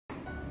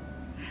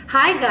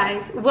Hi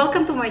guys,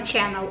 welcome to my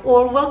channel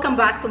or welcome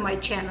back to my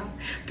channel.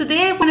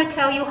 Today I want to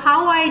tell you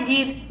how I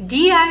did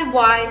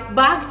DIY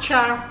bag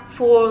charm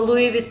for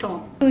Louis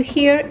Vuitton. So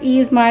here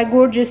is my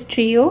gorgeous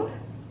trio,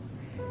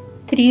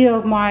 3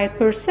 of my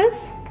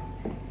purses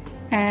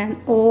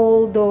and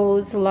all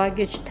those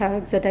luggage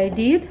tags that I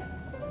did.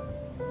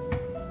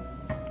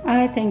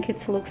 I think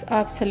it looks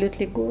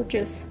absolutely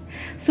gorgeous.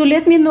 So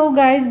let me know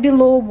guys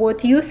below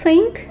what you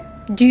think.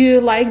 Do you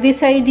like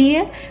this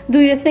idea? Do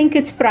you think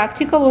it's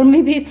practical, or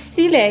maybe it's a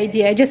silly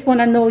idea? I just want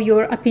to know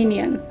your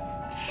opinion.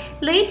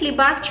 Lately,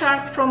 bag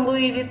charms from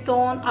Louis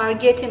Vuitton are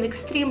getting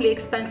extremely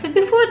expensive.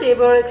 Before they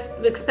were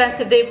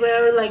expensive, they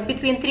were like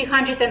between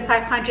 $300 and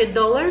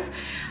 $500.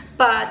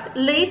 But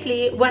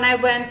lately, when I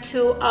went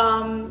to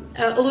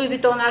Louis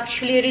Vuitton,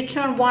 actually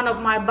returned one of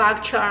my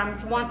bag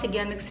charms, once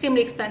again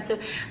extremely expensive.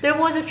 There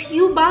was a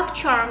few bag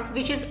charms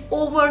which is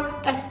over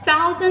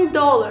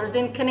 $1,000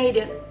 in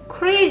Canadian.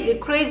 Crazy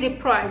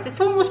price.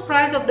 It's almost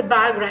price of the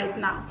bag right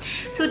now.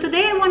 So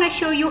today I want to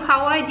show you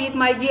how I did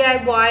my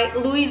DIY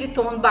Louis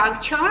Vuitton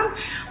bag charm.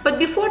 But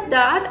before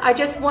that, I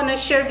just want to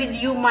share with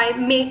you my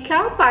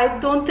makeup. I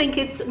don't think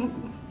it's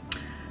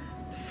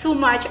so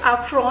much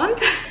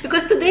upfront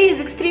because today is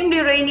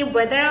extremely rainy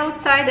weather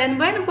outside, and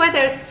when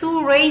weather is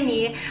so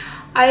rainy,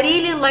 I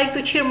really like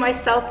to cheer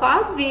myself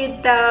up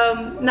with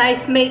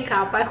nice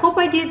makeup. I hope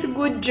I did a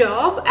good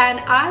job, and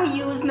I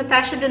use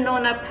Natasha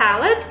Denona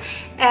palette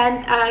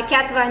and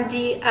Kat Von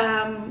D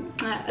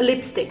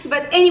lipstick.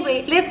 But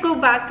anyway, let's go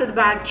back to the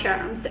bag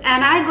charms,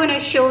 and I'm gonna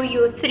show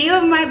you 3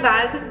 of my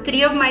bags,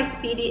 3 of my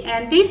Speedy,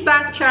 and these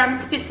bag charms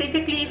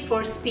specifically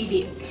for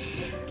Speedy.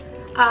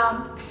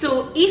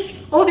 So if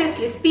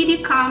obviously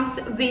Speedy comes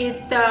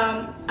with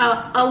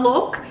a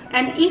lock,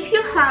 and if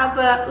you have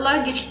a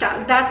luggage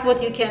tag, that's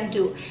what you can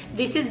do.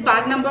 This is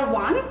bag number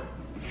 1.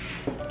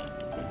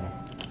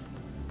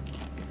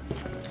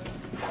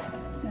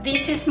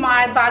 This is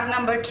my bag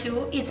number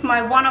 2. It's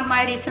one of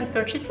my recent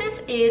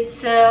purchases.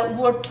 It's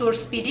World Tour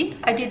Speedy.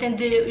 I didn't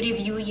do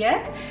review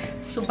yet.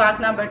 So bag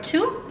number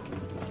 2.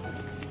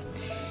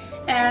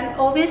 And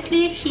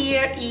obviously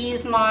here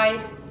is my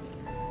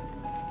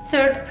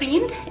 3rd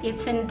print.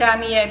 It's in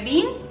Damier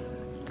Bean.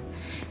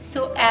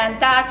 So,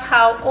 and that's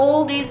how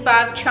all these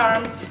bag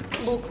charms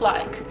look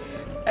like.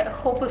 I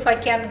hope if I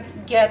can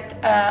get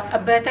a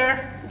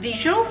better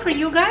visual for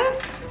you guys.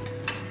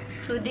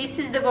 So this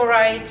is the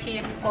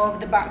variety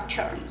of the bag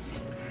charms.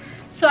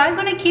 So I'm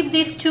gonna keep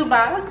these 2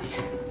 bags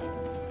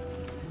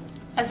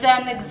as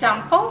an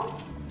example.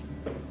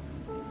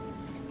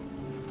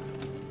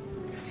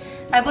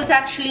 I was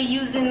actually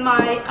using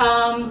my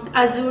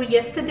Azure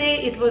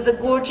yesterday. It was a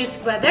gorgeous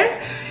weather,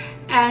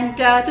 and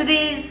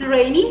today is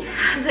rainy,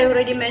 as I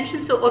already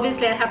mentioned, so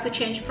obviously I have to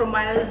change from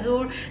my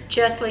Azure,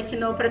 just like, you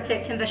know,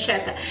 protecting the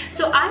shutter.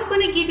 So I'm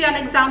going to give you an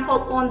example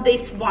on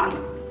this one.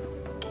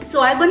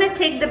 So I'm going to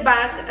take the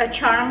bag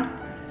charm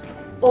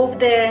of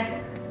the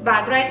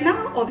bag right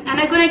now, and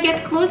I'm going to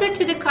get closer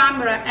to the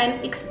camera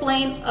and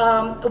explain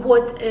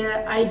what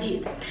I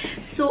did.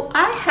 So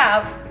I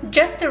have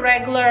just a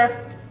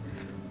regular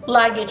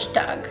luggage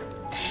tag,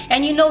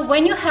 and you know,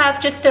 when you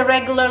have just a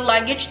regular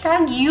luggage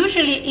tag,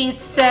 usually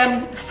it's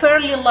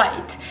fairly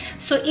light,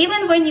 so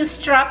even when you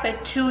strap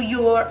it to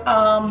your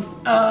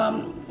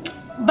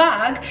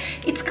bag,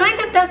 it kind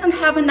of doesn't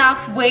have enough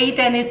weight,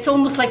 and it's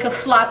almost like a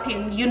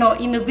flapping, you know,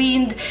 in the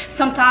wind.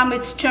 Sometimes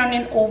it's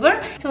turning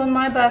over. So on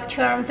my bag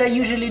charms, I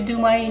usually do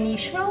my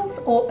initials,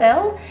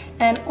 OL,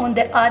 and on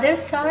the other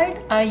side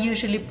I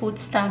usually put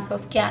stamp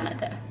of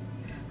Canada.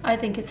 I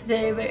think it's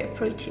very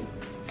pretty.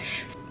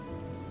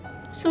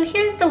 So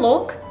here's the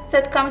lock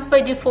that comes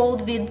by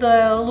default with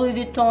the Louis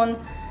Vuitton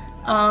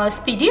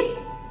Speedy.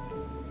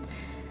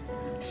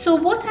 So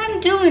what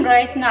I'm doing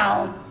right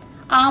now,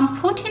 I'm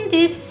putting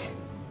this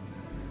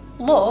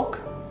lock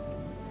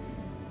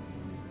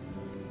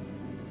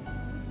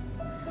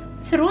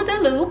through the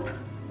loop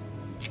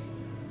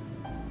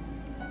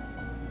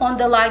on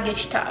the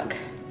luggage tag.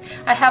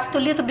 I have to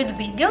little bit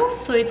wiggle,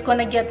 so it's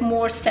gonna get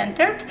more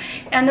centered,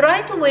 and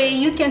right away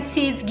you can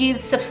see it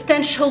gives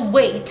substantial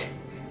weight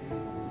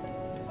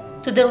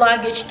to the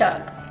luggage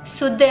tag.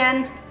 So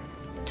then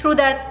through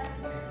that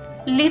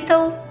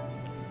little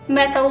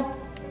metal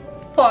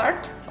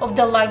part of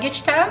the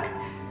luggage tag,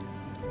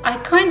 I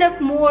kind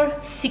of more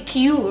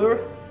secure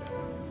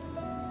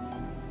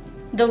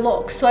the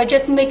lock. So I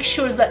just make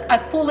sure that I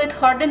pull it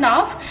hard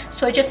enough,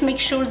 so I just make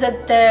sure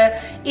that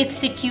it's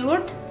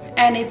secured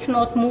and it's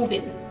not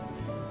moving.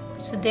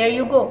 So there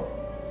you go.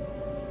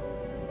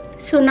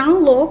 So now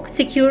lock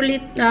securely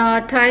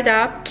tied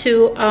up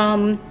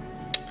to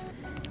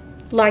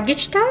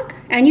luggage tag,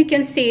 and you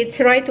can see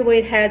it's right away,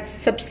 it has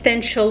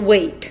substantial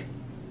weight.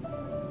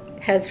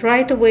 It has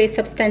right away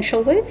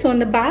substantial weight. So on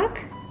the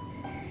back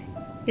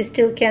you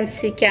still can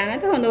see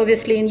Canada, and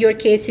obviously in your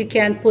case you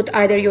can put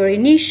either your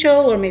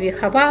initial or maybe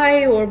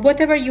Hawaii or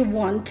whatever you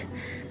want.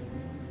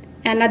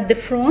 And at the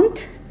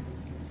front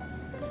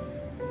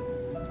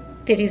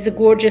there is a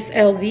gorgeous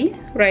LV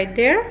right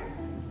there.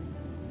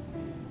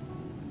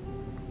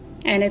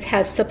 and it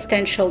has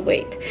substantial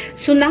weight.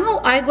 So now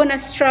I'm gonna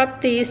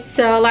strap this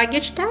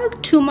luggage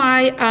tag to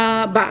my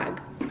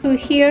bag. So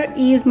here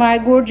is my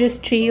gorgeous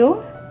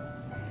trio,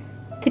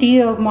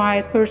 3 of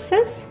my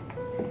purses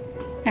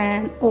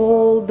and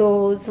all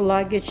those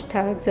luggage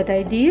tags that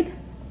I did.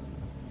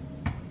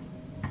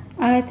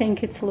 I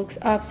think it looks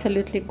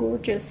absolutely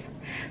gorgeous.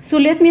 So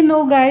let me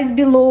know guys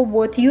below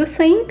what you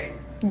think.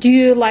 Do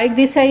you like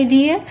this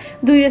idea?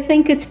 Do you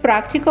think it's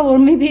practical, or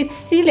maybe it's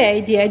a silly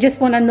idea? I just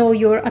want to know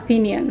your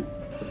opinion.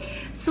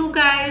 So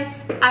guys,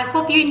 I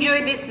hope you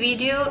enjoyed this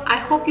video. I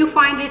hope you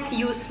find it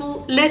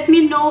useful. Let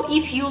me know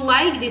if you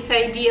like this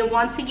idea.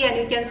 Once again,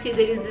 you can see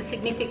there is a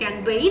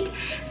significant weight.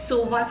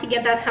 So once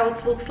again, that's how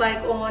it looks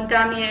like on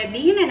Damier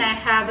Bean, and I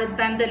have a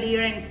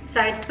bandolier in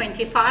size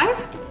 25.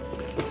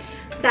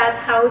 That's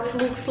how it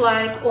looks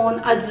like on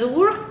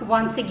Azure.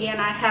 Once again,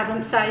 I have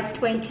in size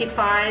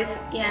 25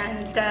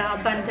 and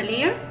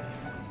bandolier.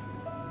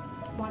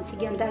 Once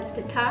again, that's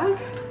the tag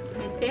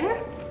right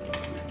there.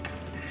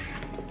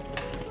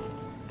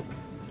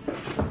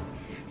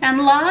 And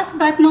last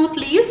but not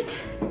least,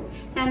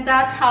 and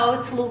that's how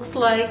it looks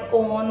like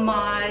on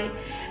my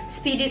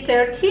Speedy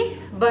 30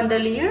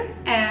 bandolier,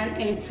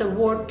 and it's a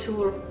World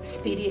Tour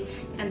Speedy,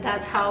 and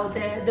that's how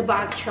the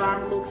bag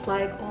charm looks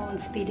like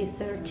on Speedy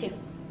 30.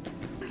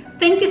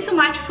 Thank you so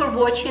much for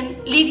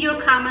watching. Leave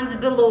your comments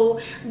below.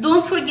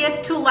 Don't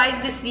forget to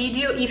like this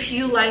video if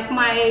you like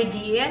my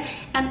idea,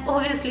 and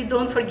obviously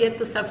don't forget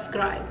to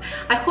subscribe.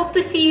 I hope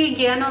to see you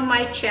again on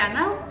my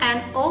channel,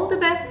 and all the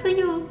best to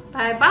you.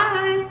 Bye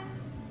bye.